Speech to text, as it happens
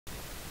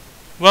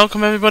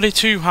Welcome everybody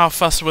to How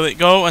Fast Will It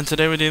Go, and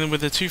today we're dealing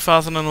with the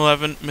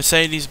 2011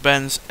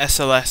 Mercedes-Benz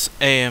SLS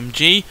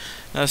AMG.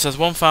 Now this has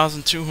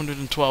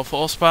 1,212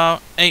 horsepower,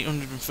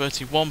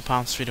 831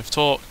 pounds-feet of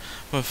torque,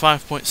 with a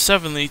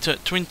 5.7 litre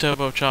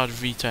twin-turbocharged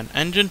V10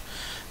 engine.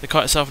 The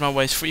car itself now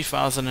weighs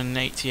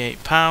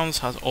 3,088 pounds,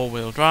 has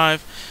all-wheel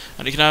drive,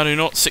 and it can now do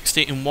 0 to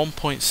 60 in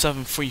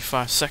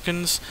 1.735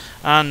 seconds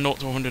and 0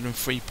 to 100 in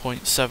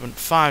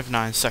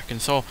 3.759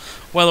 seconds. So,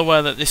 well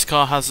aware that this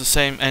car has the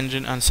same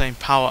engine and same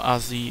power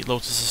as the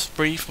Lotus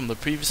Esprit from the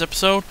previous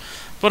episode,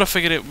 but I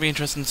figured it would be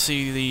interesting to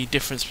see the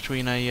difference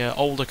between a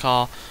older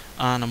car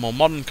and a more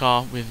modern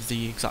car with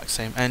the exact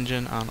same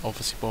engine, and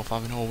obviously both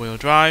having all-wheel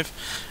drive.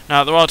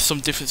 Now there are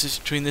some differences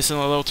between this and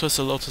the Lotus.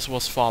 The Lotus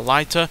was far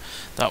lighter,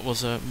 that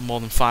was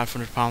more than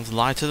 500 pounds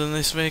lighter than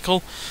this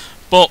vehicle,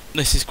 but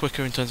this is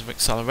quicker in terms of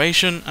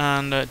acceleration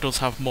and does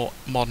have more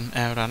modern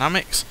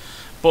aerodynamics.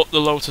 But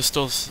the Lotus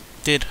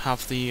did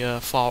have the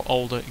far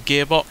older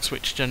gearbox,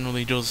 which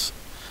generally does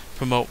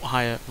promote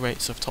higher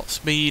rates of top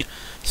speed.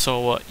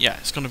 So yeah,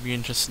 it's going to be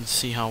interesting to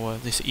see how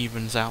this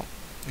evens out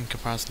in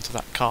comparison to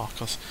that car,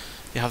 because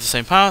they have the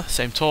same power,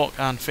 same torque,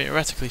 and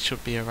theoretically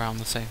should be around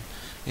the same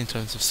in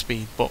terms of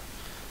speed. But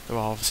there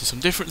are obviously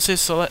some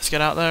differences, so let's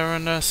get out there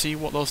and see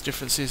what those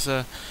differences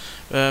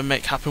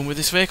make happen with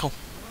this vehicle.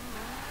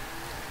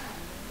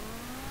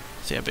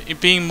 So yeah, but it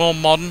being more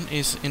modern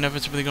is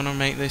inevitably going to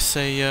make this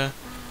a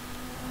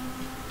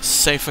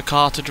safer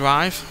car to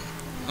drive.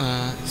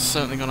 It's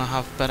certainly going to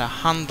have better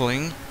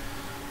handling,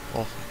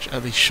 or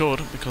at least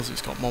should, because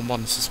it's got more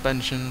modern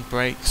suspension,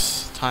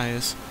 brakes,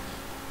 tyres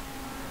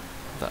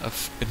that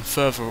have been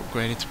further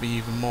upgraded to be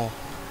even more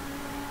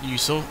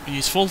useful.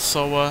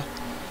 So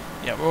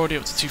yeah, we're already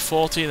up to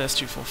 240, there's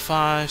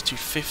 245,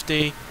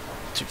 250,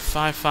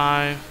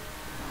 255,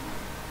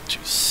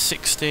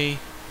 260,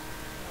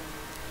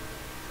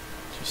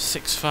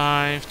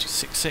 265,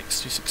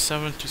 266,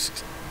 267,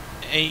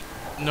 268,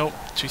 nope,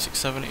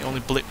 267, it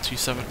only blipped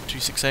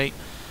 268.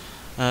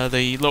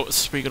 The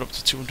Lotus Esprit got up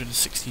to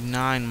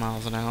 269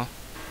 miles an hour.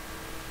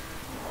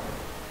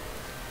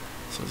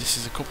 So this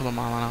is a couple of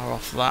miles an hour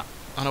off that.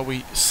 I know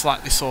we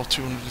slightly saw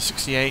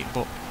 268,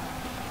 but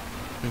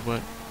we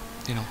weren't,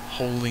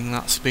 holding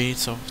that speed.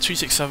 So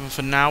 267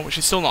 for now, which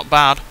is still not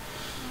bad.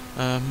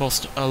 A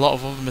lot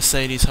of other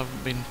Mercedes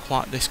haven't been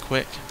quite this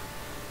quick.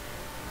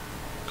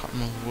 Can't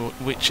remember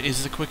which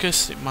is the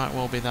quickest. It might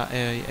well be that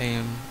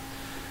AMG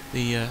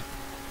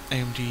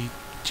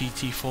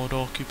GT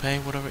 4-door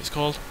coupe, whatever it's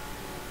called.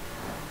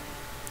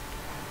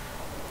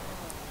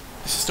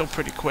 This is still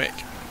pretty quick.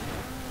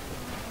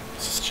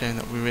 It's just a shame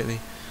that we really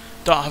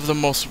don't have the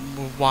most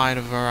wide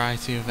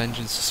variety of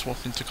engines to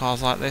swap into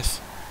cars like this.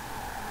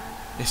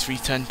 This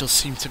V10 does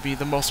seem to be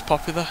the most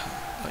popular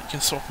that you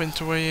can swap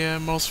into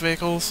most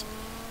vehicles,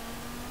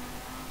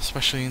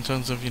 especially in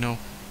terms of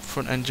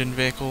front engine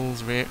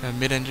vehicles,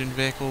 mid engine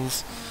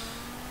vehicles.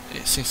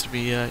 It seems to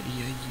be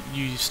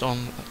used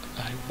on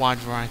a wide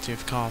variety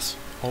of cars,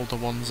 older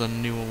ones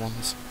and newer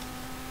ones.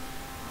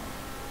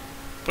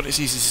 But it's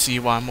easy to see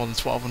why more than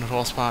 1,200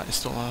 horsepower is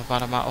still not a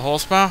bad amount of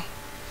horsepower,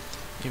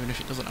 even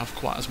if it doesn't have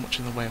quite as much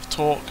in the way of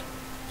torque,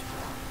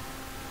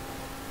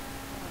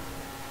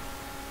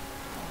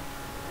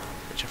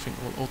 which I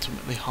think will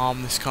ultimately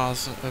harm this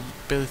car's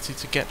ability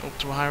to get up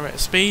to a higher rate of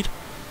speed,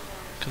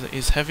 because it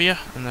is heavier,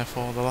 and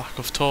therefore the lack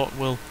of torque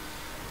will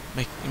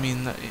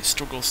mean that it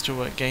struggles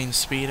to gain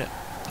speed at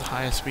the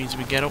higher speeds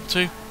we get up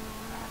to.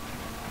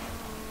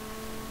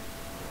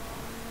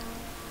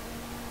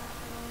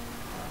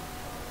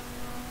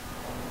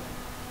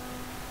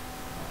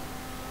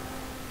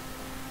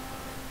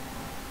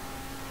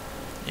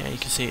 Yeah, you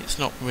can see it's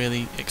not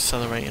really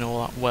accelerating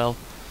all that well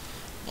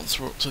once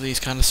we're up to these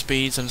kind of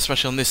speeds, and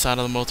especially on this side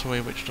of the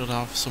motorway, which does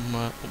have some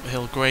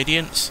uphill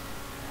gradients.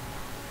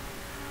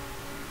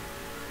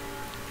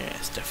 Yeah,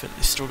 it's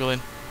definitely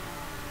struggling.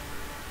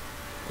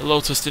 The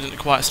Lotus didn't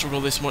quite struggle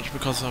this much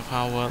because of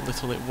how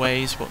little it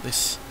weighs, but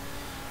this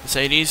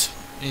Mercedes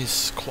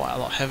is quite a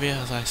lot heavier,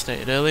 as I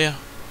stated earlier,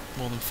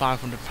 more than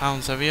 500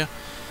 pounds heavier,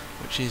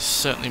 which is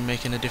certainly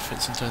making a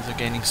difference in terms of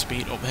gaining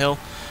speed uphill.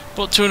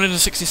 But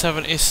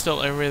 267 is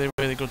still a really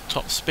good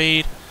top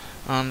speed,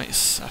 and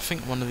it's, I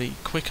think, one of the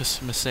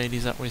quickest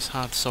Mercedes that we've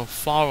had so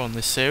far on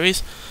this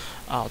series.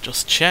 I'll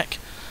just check,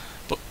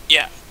 but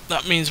yeah,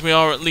 that means we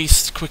are at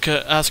least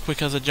as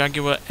quick as a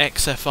Jaguar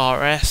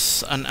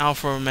XFRS, an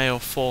Alfa Romeo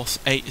Force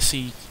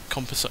 8C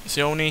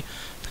Composizione,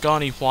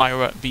 Pagani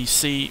Huayra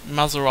BC,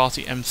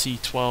 Maserati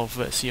MC12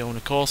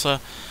 Versione Corsa,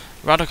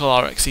 Radical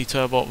RXC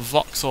Turbo,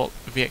 Vauxhall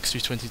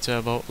VX220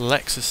 Turbo,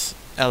 Lexus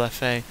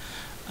LFA,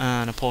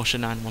 and a Porsche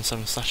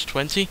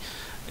 917/20.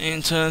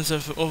 In terms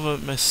of other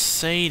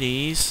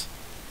Mercedes,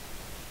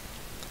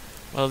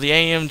 well, the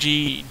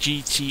AMG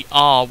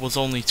GTR was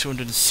only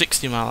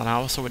 260 miles an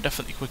hour, so we're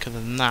definitely quicker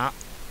than that.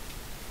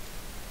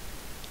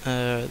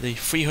 The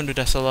 300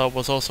 SLR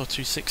was also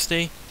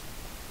 260.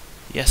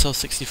 The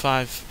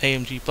SL65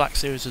 AMG Black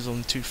Series was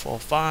only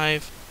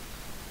 245.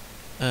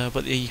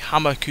 But the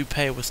Hammer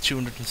Coupe was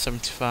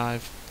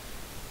 275.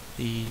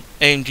 The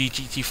AMG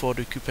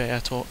GT4 Coupe I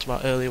talked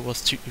about earlier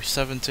was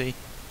 270,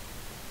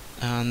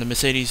 and the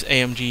Mercedes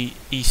AMG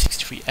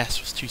E63S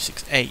was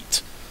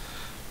 268,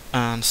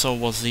 and so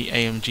was the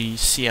AMG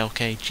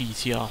CLK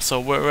GTR. So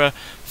we're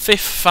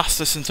fifth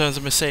fastest in terms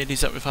of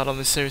Mercedes that we've had on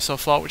this series so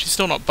far, which is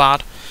still not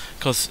bad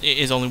because it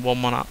is only 1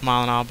 mile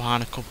an hour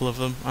behind a couple of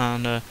them,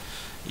 and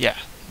yeah,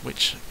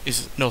 which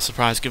is no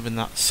surprise given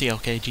that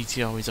CLK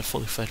GTR is a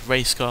fully fledged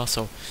race car,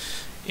 so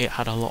it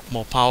had a lot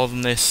more power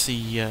than this.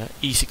 The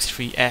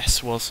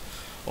E63S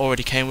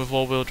already came with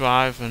all-wheel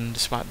drive, and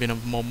despite being a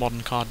more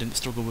modern car, didn't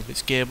struggle with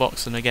its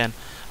gearbox, and again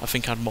I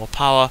think had more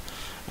power,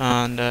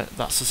 and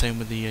that's the same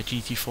with the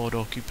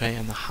GT4 Coupe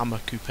and the Hammer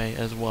Coupe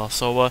as well.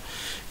 So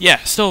yeah,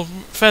 still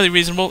fairly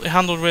reasonable. It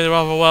handled really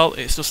rather well.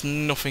 It's just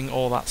nothing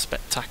all that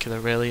spectacular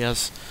really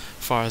as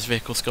far as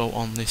vehicles go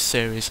on this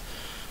series.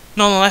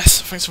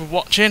 Nonetheless, thanks for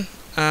watching,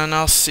 and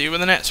I'll see you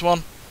in the next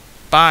one.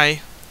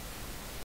 Bye.